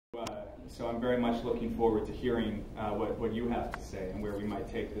So I'm very much looking forward to hearing what you have to say and where we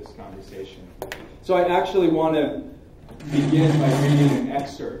might take this conversation. So I actually want to begin by reading an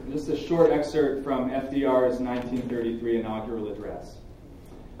excerpt, just a short excerpt from FDR's 1933 inaugural address.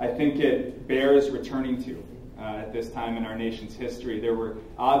 I think it bears returning to at this time in our nation's history. There were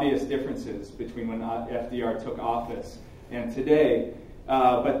obvious differences between when FDR took office and today,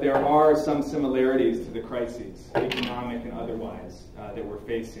 but there are some similarities to the crises, economic and otherwise, that we're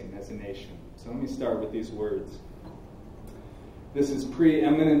facing as a nation. So let me start with these words. This is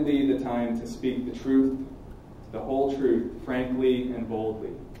preeminently the time to speak the truth, the whole truth, frankly and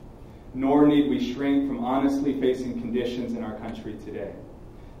boldly. Nor need we shrink from honestly facing conditions in our country today.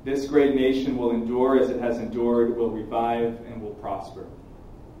 This great nation will endure as it has endured, will revive, and will prosper.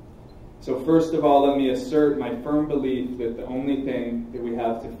 So first of all, let me assert my firm belief that the only thing that we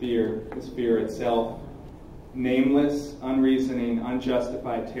have to fear is fear itself. Nameless, unreasoning,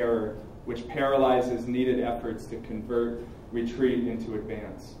 unjustified terror, which paralyzes needed efforts to convert retreat into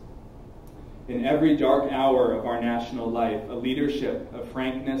advance. In every dark hour of our national life, a leadership of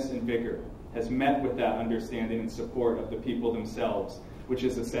frankness and vigor has met with that understanding and support of the people themselves, which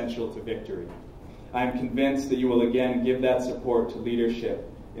is essential to victory. I am convinced that you will again give that support to leadership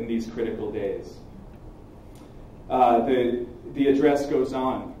in these critical days. The address goes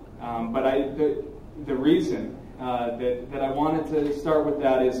on, but the reason that I wanted to start with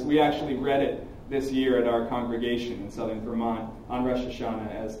that is we actually read it this year at our congregation in southern Vermont on Rosh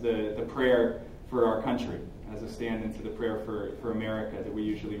Hashanah as the prayer for our country, as a stand-in to the prayer for America that we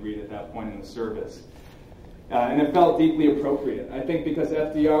usually read at that point in the service. And it felt deeply appropriate, I think, because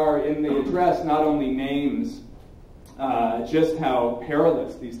FDR in the address not only names just how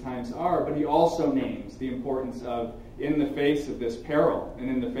perilous these times are, but he also names the importance of, in the face of this peril and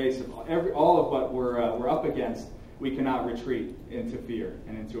in the face of all of what we're up against, we cannot retreat into fear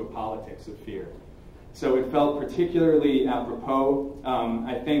and into a politics of fear. So it felt particularly apropos.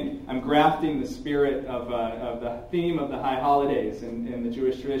 I think I'm grafting the spirit of the theme of the high holidays in the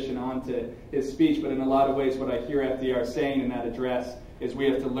Jewish tradition onto his speech, but in a lot of ways what I hear FDR saying in that address is we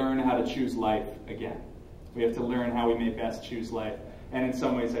have to learn how to choose life again. We have to learn how we may best choose life. And in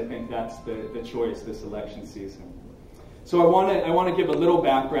some ways I think that's the choice this election season. So I want to give a little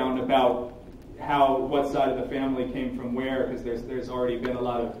background about what side of the family came from where, because there's already been a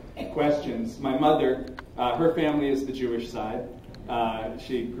lot of questions. My mother, her family is the Jewish side.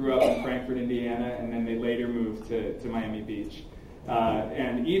 She grew up in Frankfort, Indiana, and then they later moved to Miami Beach.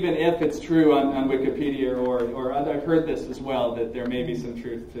 And even if it's true on Wikipedia or I've heard this as well, that there may be some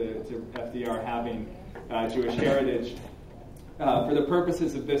truth to FDR having Jewish heritage, for the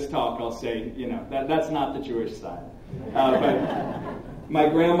purposes of this talk, I'll say, that's not the Jewish side. But my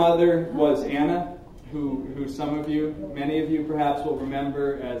grandmother was Anna, who many of you perhaps will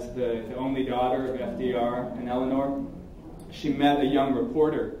remember as the only daughter of FDR and Eleanor. She met a young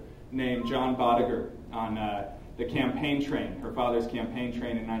reporter named John Boettiger on the campaign train, her father's campaign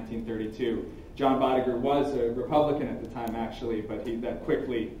train in 1932. John Boettiger was a Republican at the time, actually, but that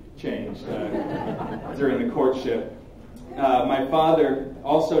quickly changed during the courtship. My father,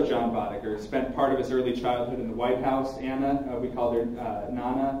 also John Boettiger, spent part of his early childhood in the White House. Anna, we called her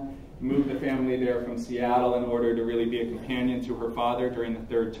Nana, moved the family there from Seattle in order to really be a companion to her father during the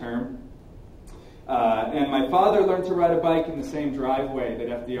third term. And my father learned to ride a bike in the same driveway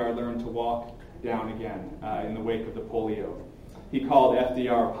that FDR learned to walk down again in the wake of the polio. He called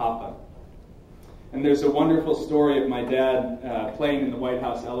FDR Papa. And there's a wonderful story of my dad playing in the White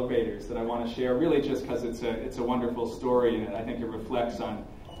House elevators that I want to share, really just because it's a wonderful story, and I think it reflects on,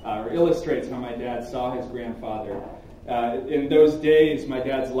 or illustrates how my dad saw his grandfather. In those days, my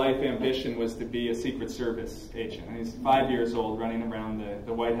dad's life ambition was to be a Secret Service agent. And he's 5 years old, running around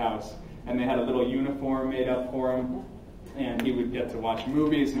the White House, and they had a little uniform made up for him, and he would get to watch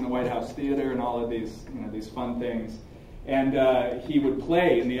movies in the White House theater and all of these fun things. And he would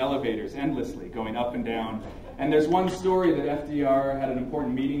play in the elevators endlessly, going up and down. And there's one story that FDR had an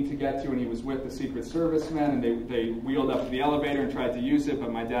important meeting to get to, and he was with the Secret Service men, and they wheeled up to the elevator and tried to use it,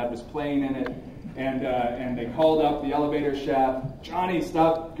 but my dad was playing in it. And they called up the elevator shaft, "Johnny,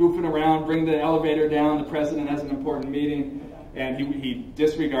 stop goofing around, bring the elevator down, the president has an important meeting." And he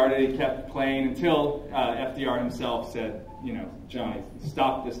disregarded it, he kept playing until FDR himself said, "Johnny,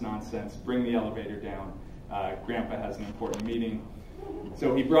 stop this nonsense, bring the elevator down. Grandpa has an important meeting."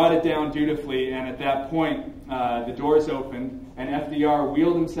 So he brought it down dutifully, and at that point, the doors opened, and FDR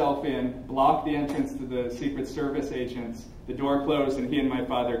wheeled himself in, blocked the entrance to the Secret Service agents, the door closed, and he and my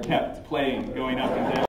father kept playing, going up and down.